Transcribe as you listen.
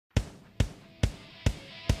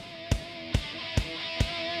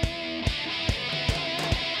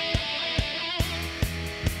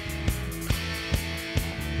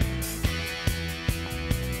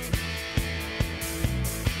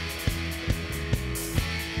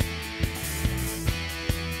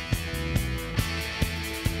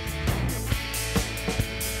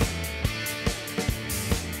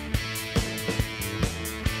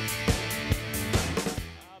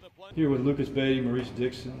Here with Lucas Beatty, Maurice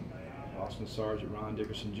Dickson, Austin Sargent, Ron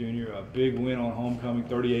Dickerson Jr. A big win on homecoming,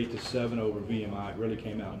 38-7 over VMI. It really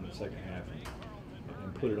came out in the second half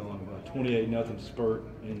and put it on a 28-0 spurt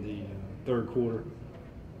in the third quarter.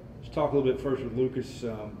 Let's talk a little bit first with Lucas.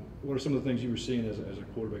 What are some of the things you were seeing as a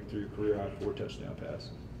quarterback through your career high 4 touchdown pass?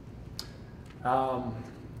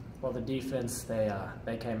 Well, the defense,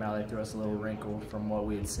 they came out, they threw us a little wrinkle from what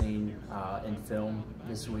we had seen in film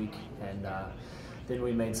this week, and then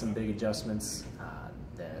we made some big adjustments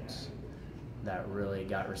that really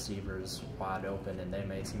got receivers wide open, and they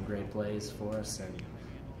made some great plays for us,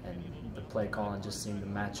 and the play calling just seemed to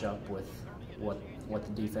match up with what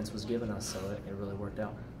the defense was giving us, so it really worked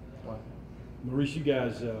out well. Maurice, you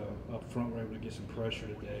guys up front were able to get some pressure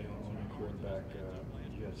today on your quarterback.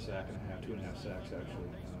 You had a sack and a half, 2.5 sacks actually.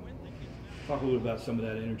 Talk a little bit about some of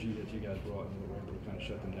that energy that you guys brought and were able to kind of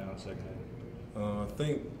shut them down in the second half. I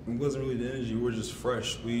think it wasn't really the energy, we were just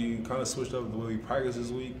fresh. We kind of switched up the way we practiced this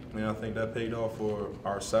week, and I think that paid off for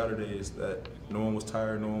our Saturdays, that no one was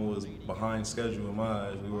tired, no one was behind schedule in my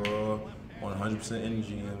eyes. We were all on 100%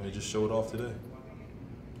 energy, and it just showed off today.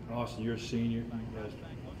 Austin, you're a senior. You guys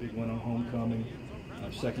big win on homecoming.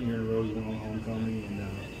 Second year in a row you went on homecoming,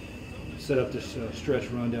 and set up this stretch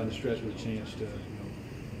run down the stretch with a chance to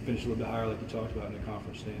finish a little bit higher like you talked about in the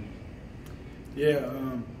conference standings. Yeah,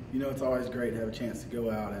 it's always great to have a chance to go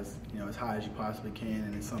out as high as you possibly can,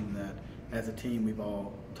 and it's something that as a team we've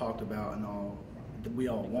all talked about and we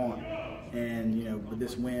all want. And with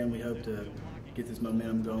this win, we hope to get this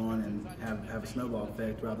momentum going and have a snowball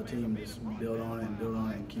effect throughout the team. Just build on it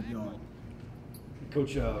and keep going.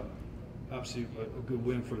 Coach, obviously a good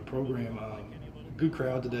win for the program. Good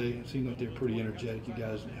crowd today. It seemed like they were pretty energetic. You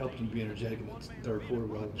guys helped them be energetic in the third quarter.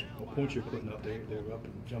 What points you're putting up, they were up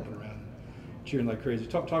and jumping around and cheering like crazy.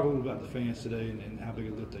 Talk a little about the fans today and how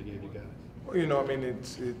big a lift they gave you guys. Well,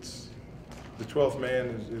 it's the 12th man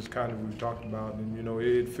is kind of what we talked about, and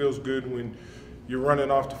it feels good when you're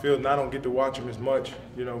running off the field, and I don't get to watch them as much,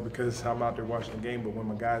 because I'm out there watching the game. But when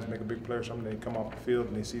my guys make a big play or something, they come off the field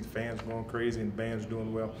and they see the fans going crazy and the band's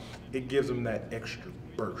doing well. It gives them that extra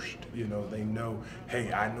burst. They know,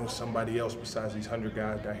 hey, I know somebody else besides these 100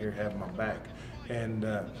 guys down here have my back. And,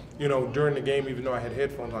 during the game, even though I had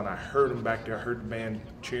headphones on, I heard them back there. I heard the band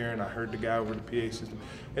cheering. I heard the guy over the PA system.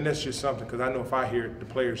 And that's just something, because I know if I hear it, the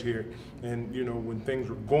players hear it. And, when things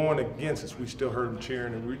were going against us, we still heard them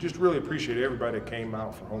cheering. And we just really appreciate everybody that came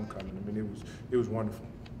out for homecoming. I mean, it was wonderful.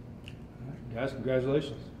 All right, guys,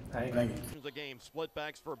 congratulations. Thank you. The game, split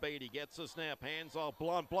backs for Beatty, gets the snap, hands off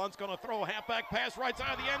Blunt. Blunt's going to throw a halfback pass right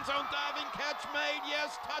side of the end zone, diving catch made,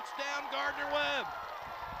 yes, touchdown Gardner-Webb.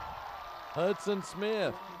 Hudson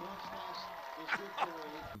Smith.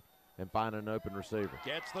 And find an open receiver.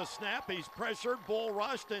 Gets the snap, he's pressured, bull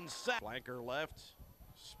rushed and sacked. Flanker left,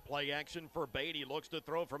 play action for Beatty, looks to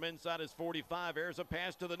throw from inside his 45, airs a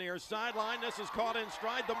pass to the near sideline. This is caught in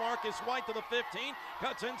stride, DeMarcus White to the 15,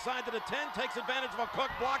 cuts inside to the 10, takes advantage of a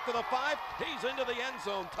Cook block to the 5, he's into the end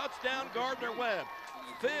zone, touchdown Gardner-Webb.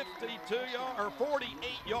 48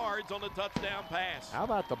 yards on the touchdown pass. How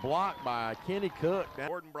about the block by Kenny Cook?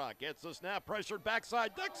 Gordon Brock gets the snap, pressured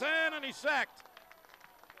backside, Dixon, and he's sacked.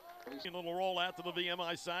 A little roll out to the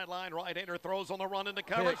VMI sideline. Right-hander throws on the run into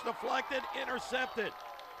coverage, deflected, intercepted.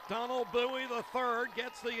 Donald Bowie III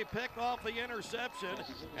gets the pick off the interception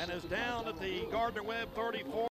and is down at the Gardner-Webb 34.